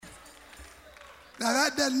Now,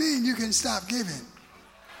 that doesn't mean you can stop giving.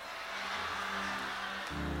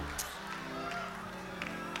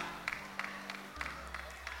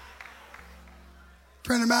 A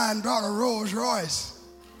friend of mine brought a Rolls Royce.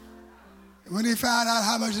 When he found out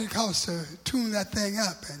how much it cost to tune that thing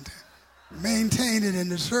up and to maintain it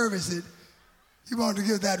and to service it, he wanted to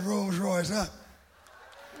give that Rolls Royce up.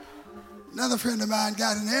 Another friend of mine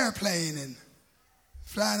got an airplane and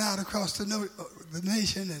flying out across the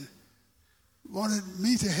nation and wanted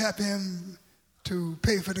me to help him to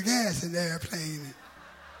pay for the gas in the airplane.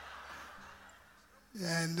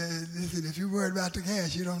 And listen, if you're worried about the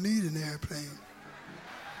gas, you don't need an airplane.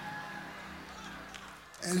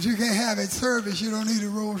 And if you can't have it serviced, you don't need a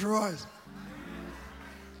Rolls Royce.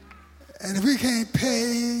 And if we can't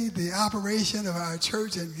pay the operation of our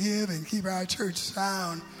church and give and keep our church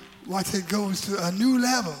sound once it goes to a new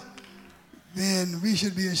level, then we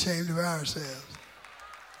should be ashamed of ourselves.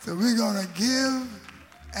 So we're going to give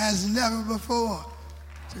as never before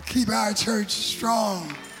to keep our church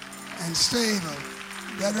strong and stable.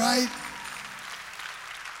 Is that right?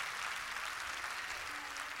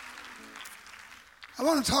 I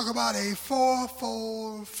want to talk about a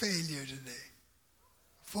fourfold failure today.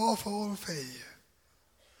 Fourfold failure.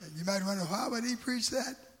 And you might wonder, why would he preach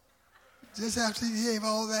that? Just after he gave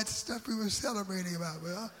all that stuff we were celebrating about.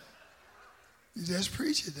 Well, you just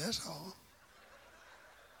preach it, that's all.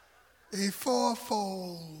 A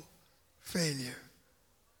fourfold failure.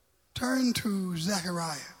 Turn to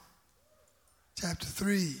Zechariah, chapter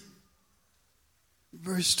 3,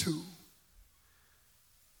 verse 2.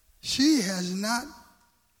 She has not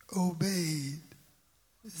obeyed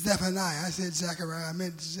Zephaniah. I said Zechariah, I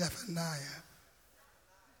meant Zephaniah.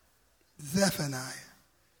 Zephaniah.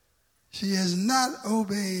 She has not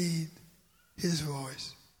obeyed his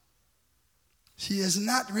voice. She has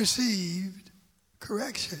not received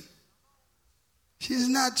correction. She has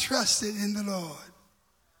not trusted in the Lord.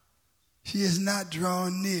 She has not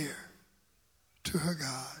drawn near to her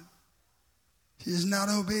God. She has not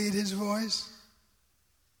obeyed his voice.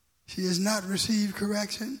 She has not received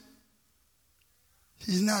correction.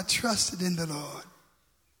 She's not trusted in the Lord.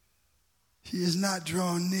 She has not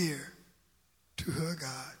drawn near to her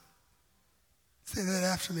God. Say that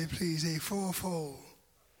after me, please. A fourfold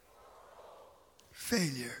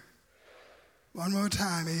failure. One more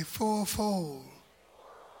time. A fourfold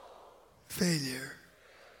failure.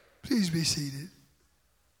 Please be seated.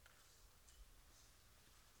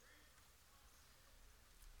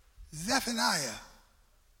 Zephaniah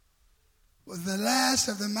was the last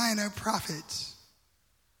of the minor prophets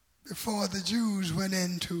before the Jews went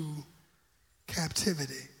into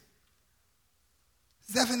captivity.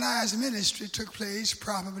 Zephaniah's ministry took place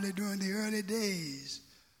probably during the early days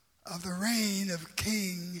of the reign of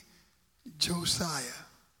King Josiah.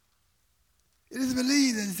 It is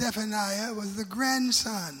believed that Zephaniah was the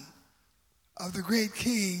grandson of the great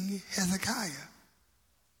king Hezekiah,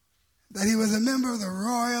 that he was a member of the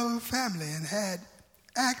royal family and had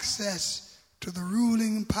access to the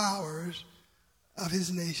ruling powers of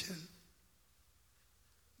his nation.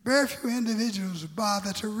 Very few individuals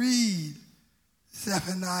bother to read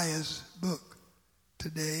Zephaniah's book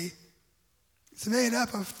today. It's made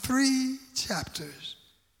up of 3 chapters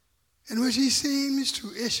in which he seems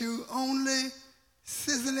to issue only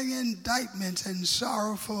sizzling indictments and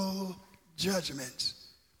sorrowful judgments.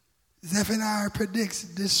 Zephaniah predicts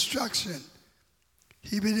destruction.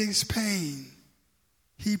 He predicts pain.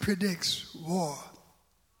 He predicts war.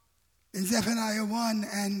 In Zephaniah 1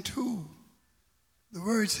 and 2, the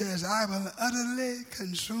word says, I will utterly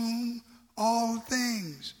consume all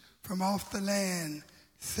things from off the land,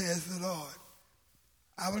 says the Lord.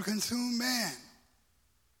 I will consume man.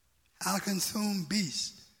 I'll consume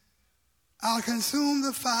beast. I'll consume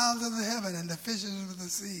the fowls of the heaven and the fishes of the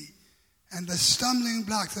sea and the stumbling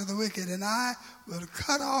blocks of the wicked, and I will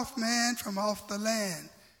cut off man from off the land,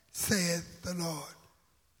 saith the Lord.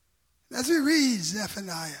 As we read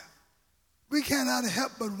Zephaniah, we cannot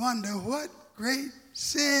help but wonder what great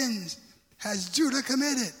sins has Judah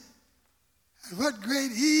committed, and what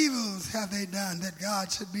great evils have they done that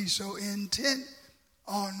God should be so intent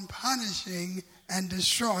on punishing and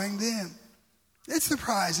destroying them. It's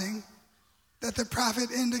surprising that the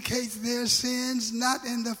prophet indicates their sins not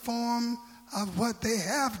in the form of what they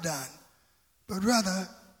have done, but rather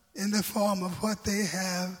in the form of what they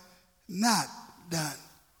have not done.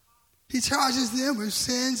 He charges them with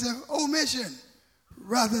sins of omission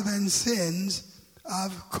rather than sins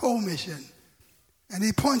of commission. And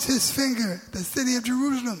he points his finger at the city of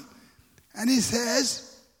Jerusalem, and he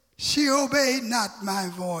says, she obeyed not my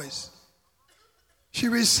voice. She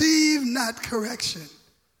received not correction.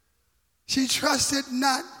 She trusted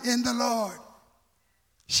not in the Lord.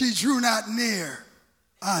 She drew not near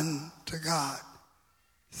unto God.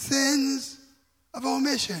 Sins of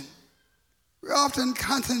omission. We often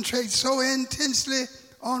concentrate so intensely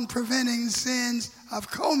on preventing sins of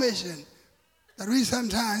commission that we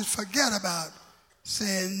sometimes forget about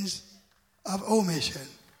sins of omission.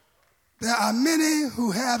 There are many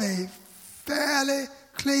who have a fairly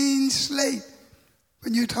clean slate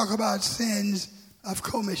when you talk about sins of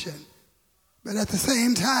commission. But at the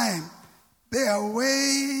same time, they are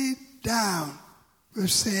weighed down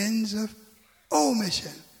with sins of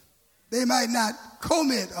omission. They might not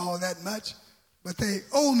commit all that much, but they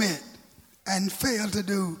omit and fail to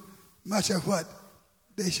do much of what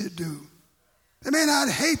they should do. They may not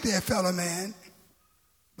hate their fellow man,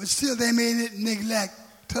 but still they may neglect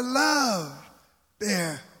to love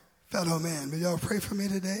their fellow man. Will y'all pray for me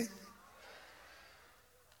today?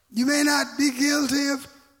 You may not be guilty of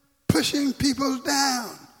pushing people down,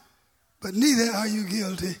 but neither are you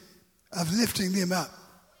guilty of lifting them up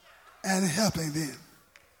and helping them.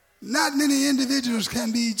 Not many individuals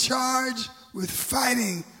can be charged with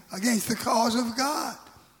fighting against the cause of God,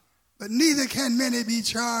 but neither can many be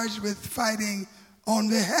charged with fighting on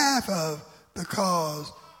behalf of the cause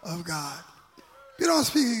of God. We don't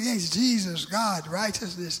speak against Jesus, God,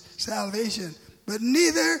 righteousness, salvation, but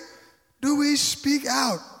neither do we speak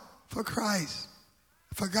out for Christ,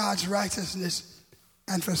 for God's righteousness,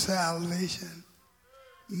 and for salvation.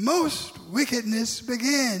 Most wickedness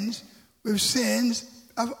begins with sins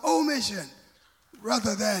of omission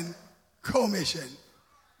rather than commission.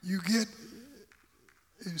 You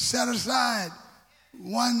set aside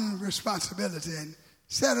one responsibility and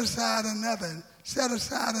set aside another and set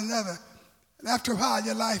aside another. And after a while,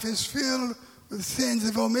 your life is filled with sins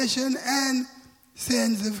of omission and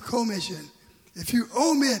sins of commission. If you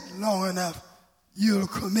omit long enough, you'll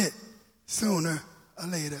commit sooner or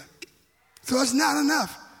later. So it's not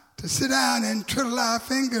enough to sit down and twiddle our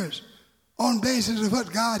fingers on basis of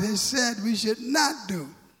what God has said we should not do.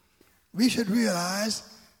 We should realize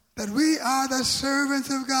that we are the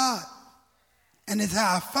servants of God, and it's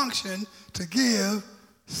our function to give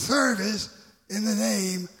service in the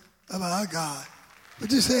name of our God.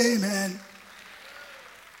 Would you say amen?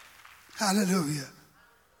 Hallelujah.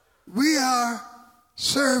 We are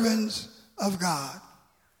servants of God.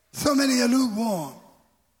 So many are lukewarm,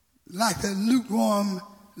 like the lukewarm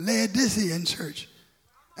Laodicean church.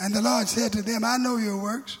 And the Lord said to them, I know your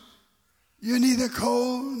works. You're neither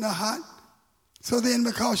cold nor hot. So then,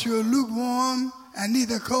 because you're lukewarm and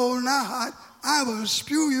neither cold nor hot, I will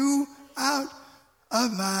spew you out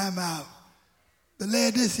of my mouth. The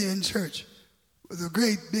Laodicean church was a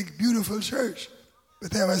great, big, beautiful church, but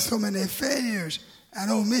there were so many failures and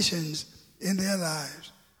omissions in their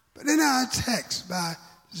lives. But in our text by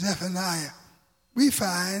Zephaniah, we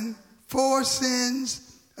find 4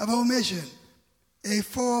 sins of omission, a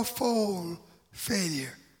fourfold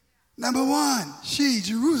failure. Number 1, she,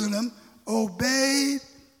 Jerusalem, obeyed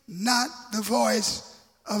not the voice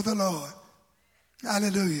of the Lord.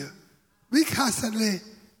 Hallelujah. We constantly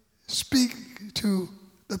speak to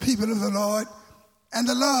the people of the Lord, and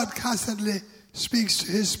the Lord constantly speaks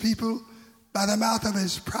to his people by the mouth of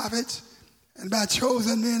his prophets and by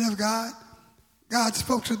chosen men of God. God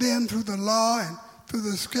spoke to them through the law and through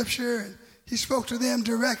the scripture, and he spoke to them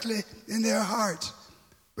directly in their hearts.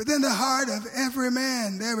 Within the heart of every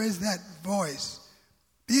man, there is that voice,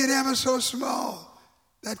 be it ever so small,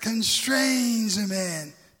 that constrains a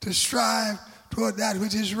man to strive toward that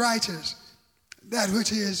which is righteous, that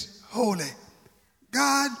which is holy.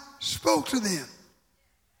 God spoke to them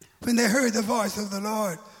when they heard the voice of the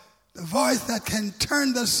Lord, the voice that can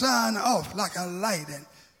turn the sun off like a light, and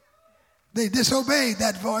they disobeyed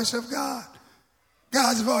that voice of God.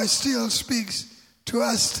 God's voice still speaks to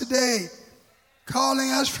us today, calling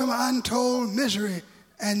us from untold misery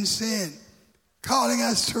and sin, calling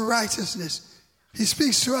us to righteousness. He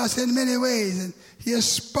speaks to us in many ways, and he has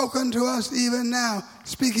spoken to us even now,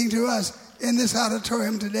 speaking to us in this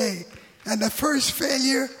auditorium today. And the first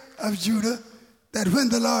failure of Judah, that when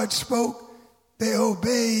the Lord spoke, they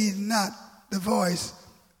obeyed not the voice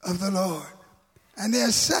of the Lord. And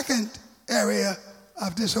their second area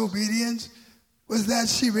of disobedience was that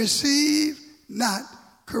she received not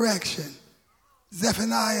correction.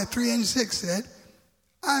 Zephaniah 3:6 said,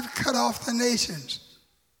 I've cut off the nations.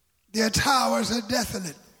 Their towers are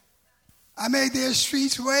desolate. I made their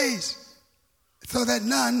streets waste so that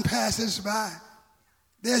none passes by.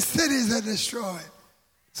 Their cities are destroyed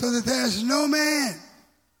so that there is no man,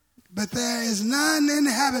 but there is none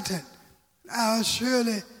inhabitant. I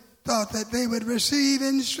surely thought that they would receive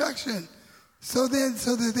instruction so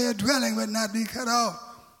that their dwelling would not be cut off.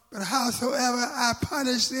 But howsoever I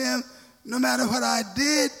punished them, no matter what I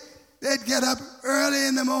did, they'd get up early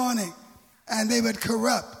in the morning and they would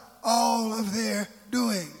corrupt all of their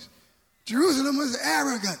doings. Jerusalem was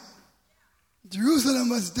arrogant. Jerusalem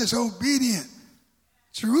was disobedient.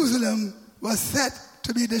 Jerusalem was set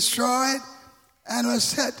to be destroyed and was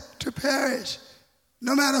set to perish.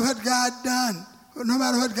 No matter what God done, no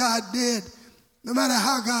matter what God did, no matter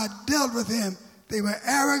how God dealt with them, they were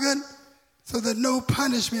arrogant, so that no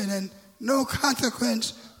punishment and no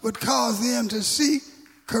consequence would cause them to seek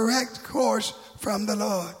correct course from the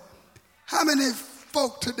Lord. How many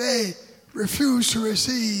folk today refuse to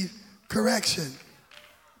receive correction,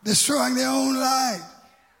 destroying their own lives,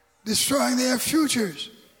 destroying their futures,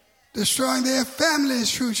 destroying their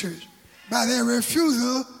families' futures by their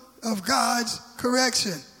refusal of God's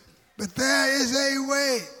correction? But there is a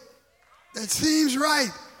way that seems right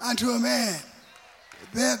unto a man.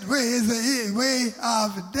 That way is the way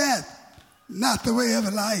of death, not the way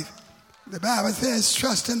of life. The Bible says,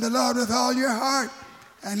 trust in the Lord with all your heart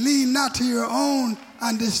and lean not to your own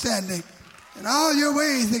understanding. In all your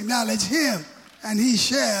ways acknowledge him, and he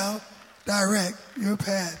shall direct your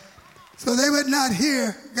path. So they would not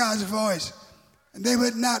hear God's voice, and they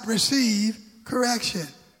would not receive correction.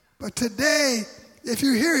 But today, if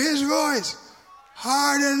you hear his voice,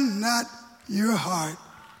 harden not your heart.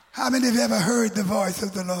 How many have ever heard the voice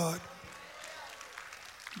of the Lord?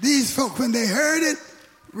 These folk, when they heard it,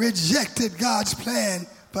 rejected God's plan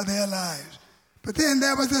for their lives. But then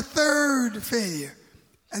there was a third failure,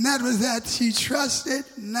 and that was that she trusted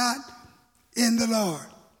not in the Lord.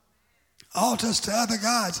 Altars to other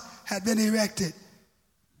gods had been erected.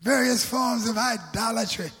 Various forms of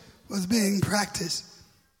idolatry was being practiced.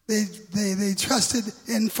 They trusted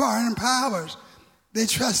in foreign powers. They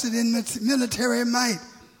trusted in military might.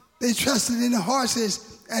 They trusted in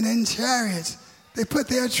horses and in chariots. They put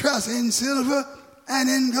their trust in silver and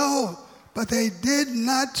in gold, but they did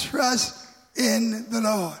not trust in the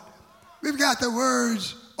Lord. We've got the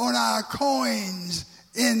words on our coins,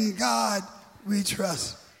 in God we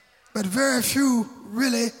trust. But very few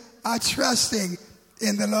really are trusting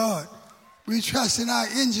in the Lord. We trust in our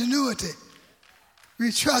ingenuity.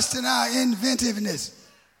 We trust in our inventiveness.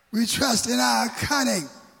 We trust in our cunning.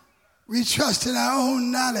 We trust in our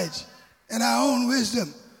own knowledge and our own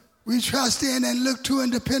wisdom. We trust in and look to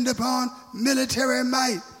and depend upon military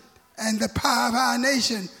might and the power of our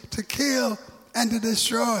nation to kill and to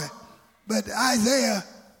destroy. But Isaiah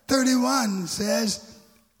 31 says,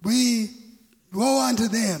 woe unto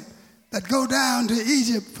them that go down to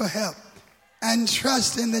Egypt for help and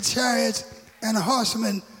trust in the chariots and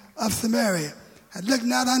horsemen of Samaria, and look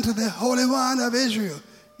not unto the Holy One of Israel,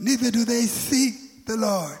 neither do they seek the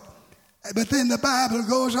Lord. But then the Bible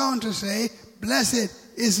goes on to say, blessed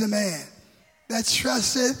is the man that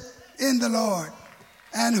trusteth in the Lord,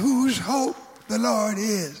 and whose hope the Lord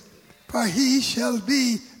is. For he shall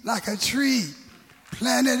be like a tree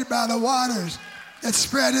planted by the waters, that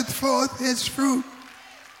spreadeth forth its fruit,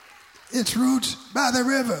 its roots by the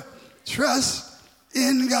river. Trust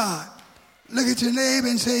in God. Look at your neighbor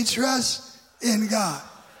and say, trust in God.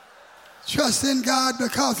 Trust in God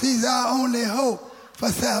because he's our only hope for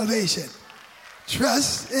salvation.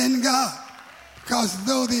 Trust in God because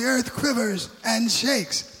though the earth quivers and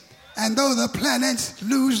shakes, and though the planets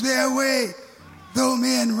lose their way, though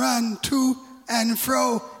men run to and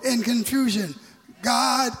fro in confusion,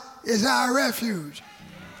 God is our refuge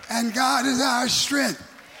and God is our strength.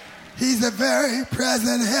 He's a very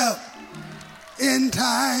present help in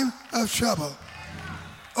time of trouble.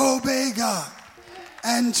 Obey God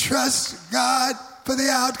and trust God for the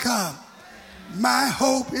outcome. My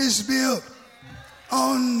hope is built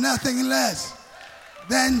on nothing less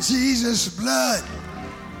than Jesus' blood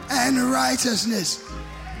and righteousness.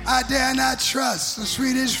 I dare not trust the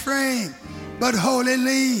sweetest frame, but wholly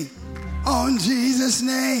lean on Jesus'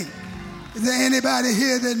 name. Is there anybody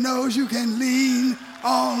here that knows you can lean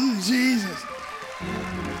on Jesus?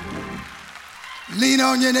 Lean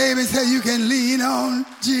on your neighbor and say you can lean on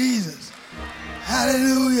Jesus.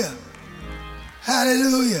 Hallelujah.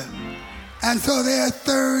 Hallelujah. And so their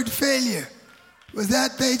third failure was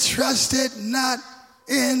that they trusted not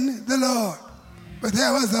in the Lord. But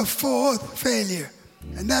there was a fourth failure,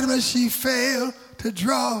 and that was she failed to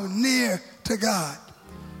draw near to God.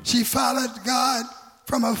 She followed God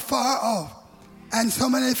from afar off. And so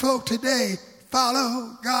many folk today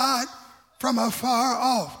follow God from afar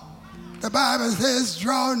off. The Bible says,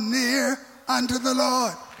 draw near unto the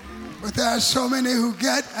Lord. But there are so many who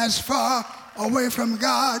get as far away from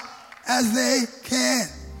God as they can.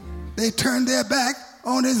 They turn their back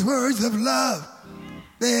on his words of love.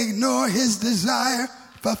 They ignore his desire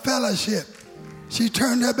for fellowship. She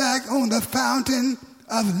turned her back on the fountain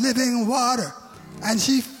of living water, and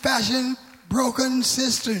she fashioned broken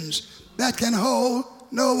cisterns that can hold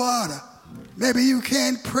no water. Maybe you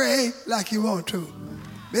can't pray like you want to.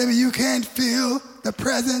 Maybe you can't feel the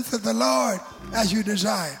presence of the Lord as you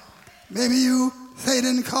desire. Maybe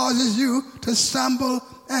Satan causes you to stumble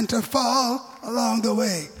and to fall along the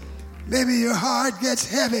way. Maybe your heart gets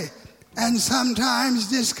heavy and sometimes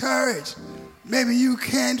discouraged. Maybe you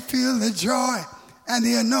can't feel the joy and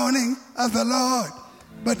the anointing of the Lord.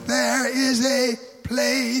 But there is a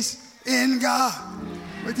place in God.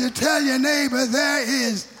 Would you tell your neighbor there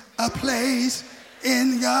is a place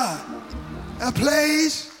in God? A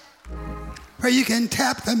place where you can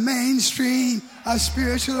tap the mainstream of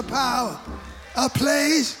spiritual power. A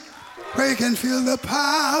place where you can feel the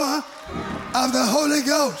power of the Holy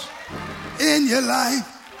Ghost in your life.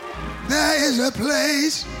 There is a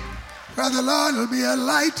place where the Lord will be a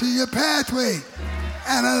light to your pathway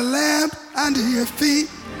and a lamp unto your feet.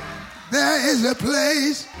 There is a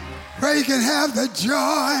place where you can have the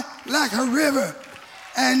joy like a river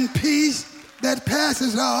and peace that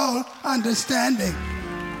passes all understanding.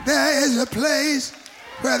 There is a place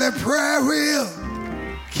where the prayer wheel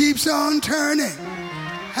keeps on turning.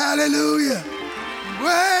 Hallelujah.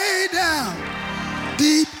 Way down,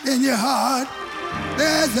 deep in your heart,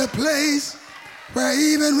 there's a place where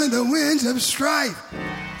even when the winds of strife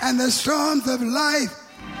and the storms of life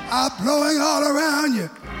are blowing all around you,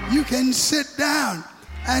 you can sit down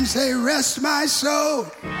and say, rest my soul.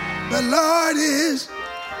 The Lord is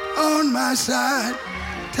on my side.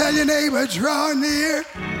 Tell your neighbor, draw near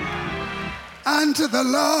unto the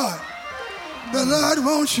Lord. The Lord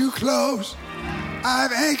wants you close.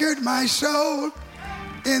 I've anchored my soul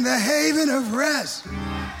in the haven of rest.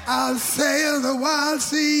 I'll sail the wild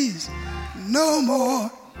seas no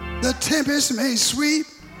more. The tempest may sweep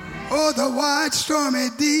or the wide stormy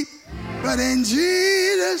deep, but in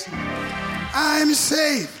Jesus I'm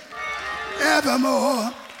safe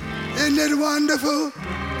evermore. Isn't it wonderful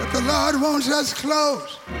that the Lord wants us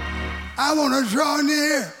close? I want to draw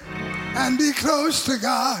near and be close to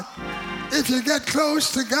God. If you get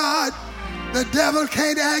close to God, the devil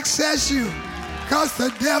can't access you, because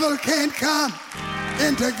the devil can't come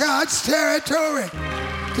into God's territory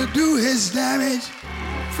to do his damage.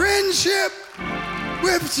 Friendship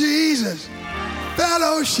with Jesus,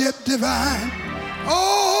 fellowship divine.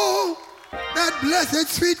 Oh, that blessed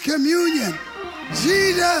sweet communion.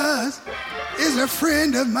 Jesus is a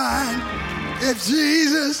friend of mine. If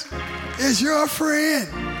Jesus is your friend,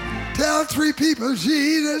 tell 3 people,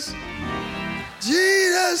 Jesus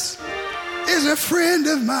is a friend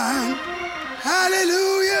of mine.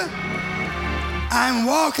 Hallelujah. I'm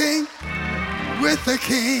walking with the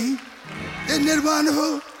King. Isn't it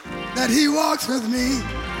wonderful that he walks with me?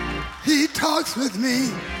 He talks with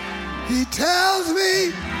me. He tells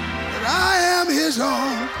me that I am his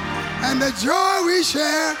own. And the joy we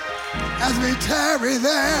share as we tarry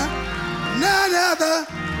there, none other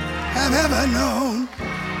have ever known.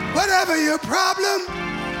 Whatever your problem,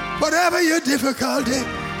 whatever your difficulty,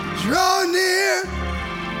 draw near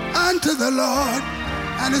unto the Lord.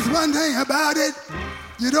 And there's one thing about it,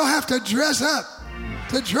 you don't have to dress up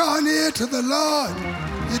to draw near to the Lord.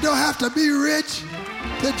 You don't have to be rich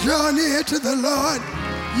to draw near to the Lord.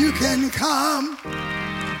 You can come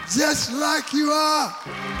just like you are.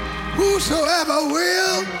 Whosoever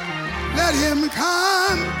will, let him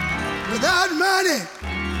come without money,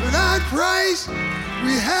 without price.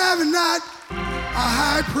 We have not a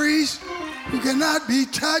high priest who cannot be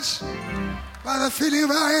touched by the feeling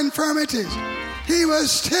of our infirmities. He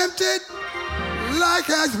was tempted like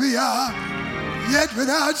as we are, yet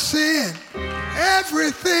without sin.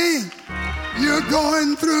 Everything you're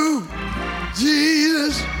going through,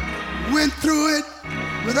 Jesus went through it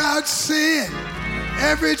without sin.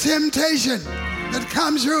 Every temptation that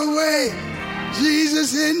comes your way,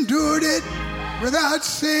 Jesus endured it without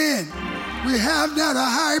sin. We have not a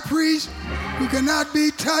high priest who cannot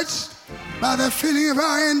be touched by the feeling of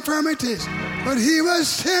our infirmities, but he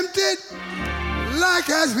was tempted like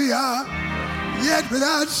as we are, yet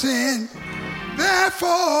without sin.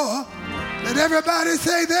 Therefore, let everybody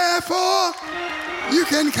say, therefore, you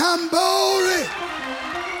can come boldly.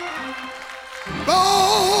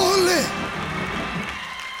 Boldly.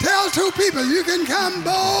 Tell 2 people, you can come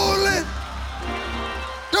boldly.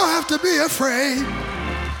 Don't have to be afraid.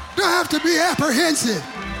 Don't have to be apprehensive.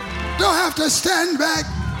 Don't have to stand back.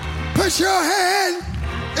 Put your hand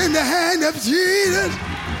in the hand of Jesus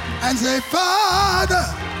and say, Father,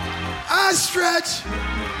 I stretch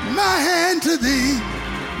my hand to thee.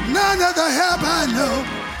 none other help I know.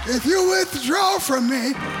 If you withdraw from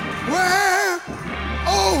me, where,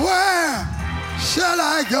 oh where shall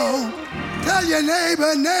I go? Tell your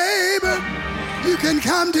neighbor, neighbor, you can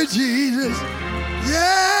come to Jesus.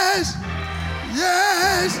 Yes,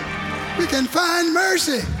 yes, we can find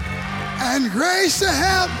mercy and grace to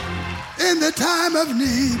help in the time of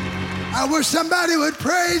need. I wish somebody would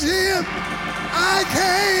praise him. I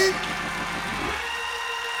came.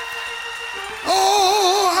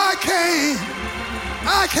 Oh,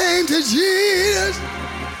 I came to Jesus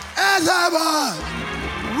as I was,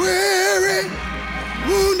 weary,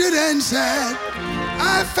 wounded, and sad.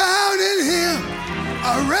 I found in him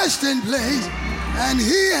a resting place, and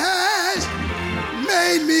he has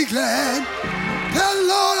made me glad. Tell the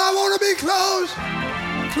Lord I want to be close,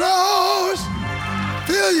 close.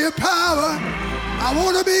 Feel your power. I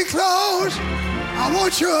want to be close. I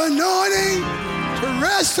want your anointing to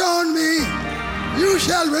rest on me. You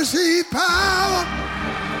shall receive power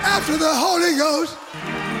after the Holy Ghost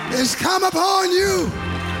is come upon you.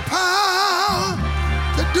 Power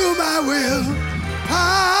to do my will.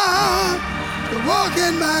 Power to walk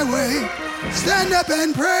in my way. Stand up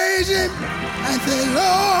and praise him and say,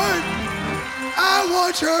 Lord, I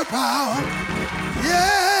want your power.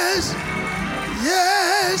 Yes,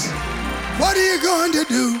 yes. What are you going to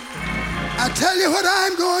do? I tell you what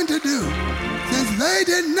I'm going to do. Since they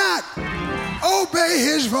did not obey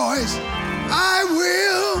his voice, I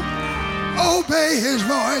will obey his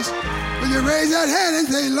voice. Will you raise that hand and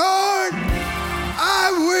say, Lord,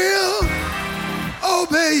 I will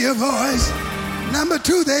obey your voice. Number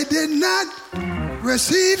two, they did not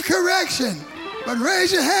receive correction. But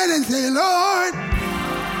raise your hand and say, Lord,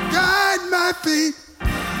 guide my feet,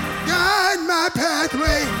 guide my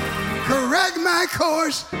pathway, correct my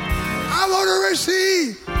course. I want to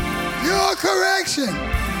receive your correction.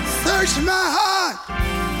 Search my heart,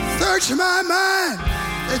 search my mind.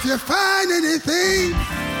 If you find anything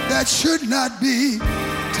that should not be,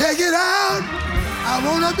 take it out. I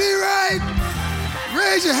want to be right.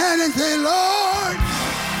 Raise your hand and say, Lord,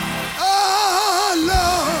 oh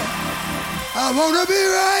Lord, I want to be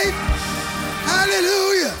right.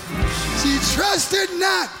 Hallelujah. She trusted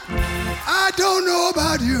not. I don't know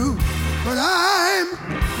about you, but I'm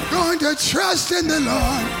going to trust in the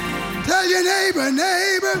Lord. Tell your neighbor,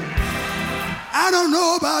 neighbor, I don't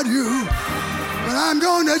know about you, but I'm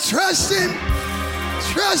going to trust him.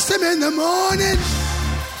 Trust him in the morning.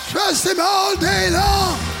 Trust him all day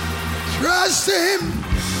long. Trust him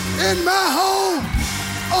in my home,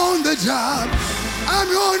 on the job. I'm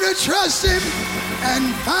going to trust him.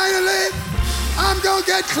 And finally, I'm going to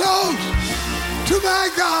get close to my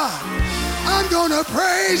God. I'm going to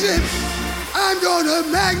praise him. I'm going to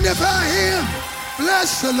magnify him.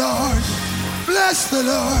 Bless the Lord. Bless the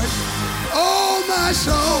Lord. Oh, my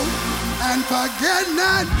soul. And forget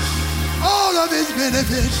not all of his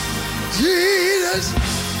benefits. Jesus,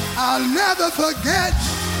 I'll never forget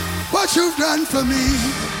what you've done for me.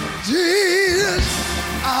 Jesus,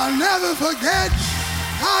 I'll never forget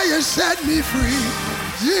how you set me free.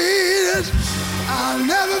 Jesus, I'll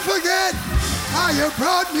never forget how you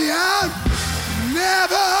brought me out.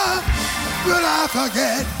 Never will I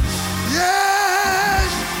forget.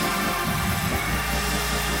 Yes.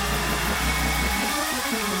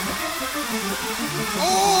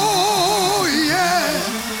 Oh, yeah.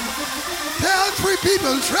 Tell three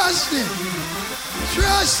people, trust him.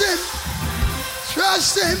 Trust him.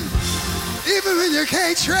 Trust him. Even when you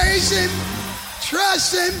can't trace him,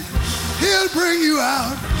 trust him. He'll bring you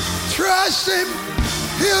out. Trust him.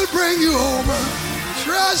 He'll bring you over.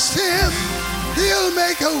 Trust him. He'll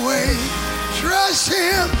make a way. Trust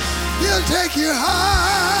him. He'll take you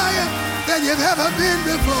higher than you've ever been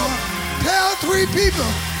before. Tell three people,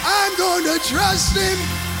 I'm going to trust him.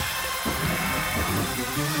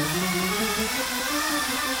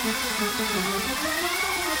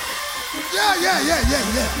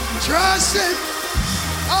 Yeah. Trust him.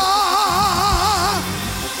 Oh.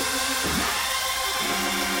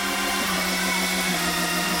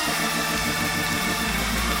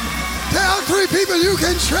 Tell three people you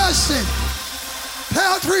can trust him.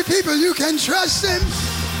 Tell three people you can trust him.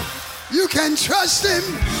 You can trust him.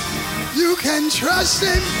 You can trust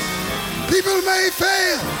him. People may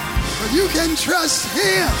fail, but you can trust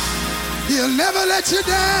him. He'll never let you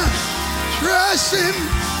down. Trust him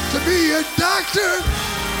to be your doctor.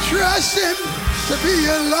 Trust him to be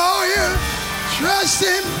your lawyer. Trust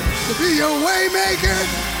him to be your way maker.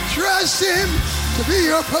 Trust him to be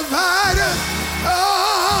your provider.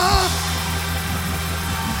 Oh.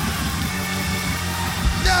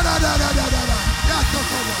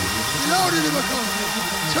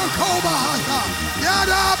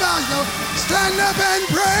 Stand up and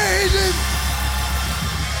praise him.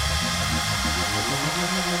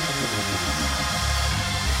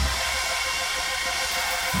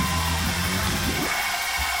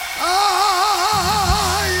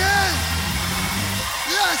 Oh, yes.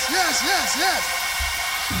 Yes, yes, yes, yes.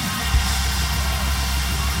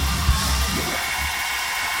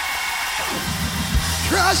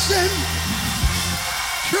 Trust him.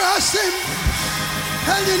 Trust him.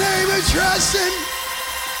 Tell your neighbor, trust him.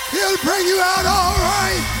 He'll bring you out all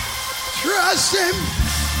right. Trust him.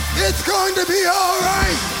 It's going to be all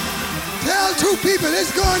right. Tell two people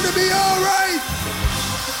it's going to be all right.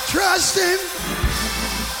 Trust him.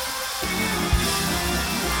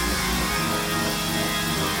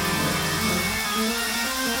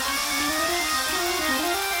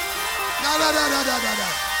 Da, da, da, da, da, da, da.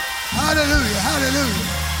 Hallelujah, hallelujah,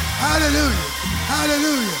 hallelujah,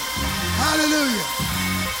 hallelujah, hallelujah,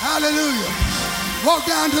 hallelujah. Walk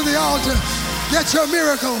down to the altar, get your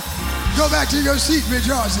miracle, go back to your seat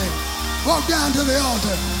rejoicing. Walk down to the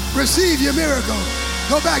altar, receive your miracle,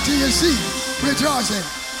 go back to your seat rejoicing.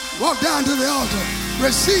 Walk down to the altar,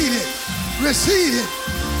 receive it,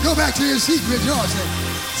 go back to your seat rejoicing.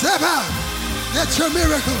 Step out, get your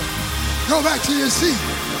miracle, go back to your seat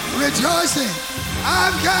rejoicing.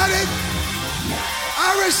 I've got it,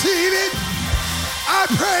 I receive it, I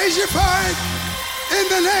praise you for it. In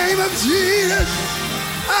the name of Jesus,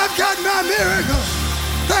 I've got my miracle.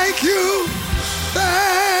 Thank you.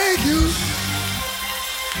 Thank you.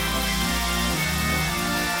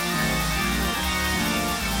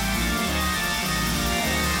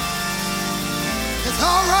 It's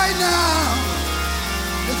all right now.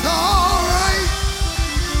 It's all right.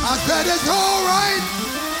 I said it's all right.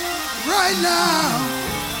 Right now.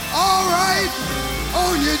 All right.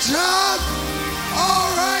 On your job.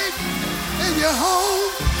 All right. In your home,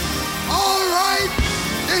 all right,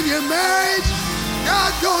 in your marriage,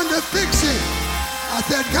 God's going to fix it. I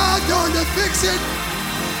said, God's going to fix it.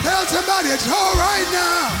 Tell somebody it's all right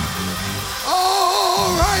now.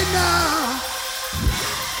 All right now.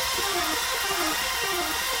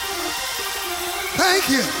 Thank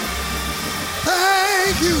you.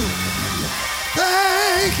 Thank you.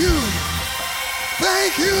 Thank you.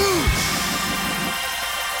 Thank you.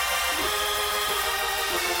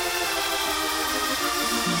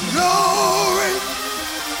 Glory,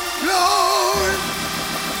 glory,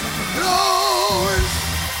 glory.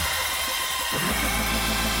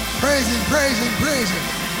 Praise him, praise him, praise him.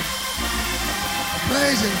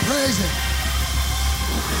 Praise him, praise him.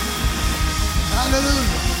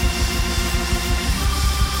 Hallelujah.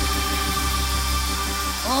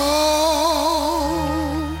 Oh,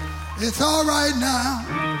 it's all right now.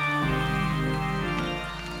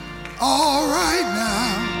 All right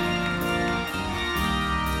now.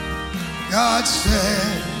 God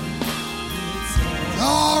said, it's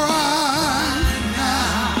all right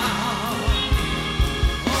now.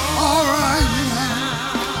 All right now.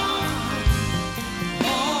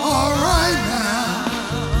 All right now.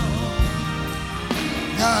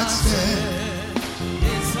 God said,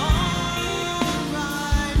 it's all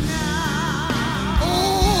right now.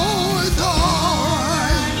 Oh, it's all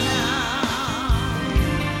right now.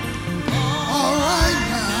 All right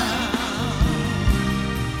now.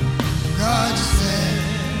 God said,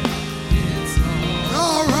 it's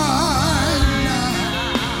all right now.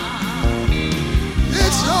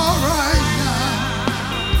 It's all right now.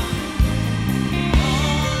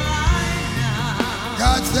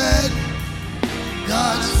 God said,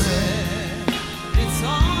 it's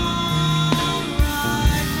all right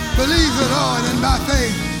now. Believe the Lord, and by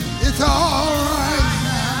faith, it's all right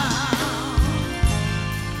now.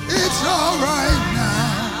 It's all right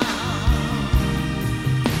now.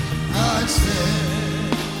 God said,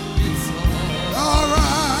 it's all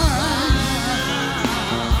right now.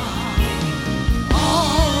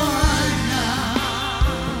 All right now.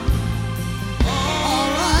 All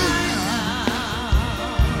right now.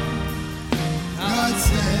 God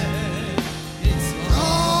said, it's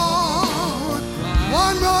all right.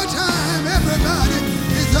 One more time, everybody.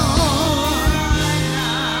 It's all right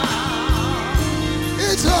now.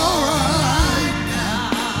 It's all right now.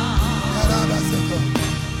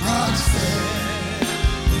 God said,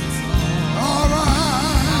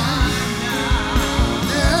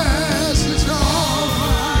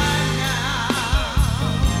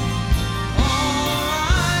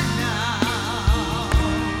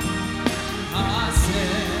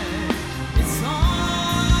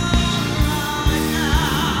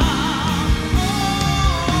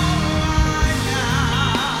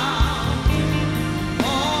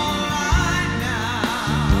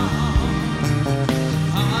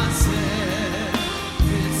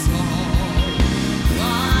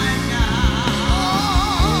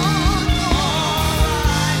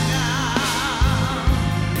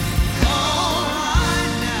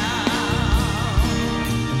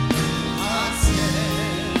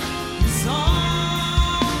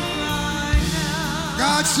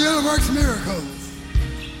 God still works miracles.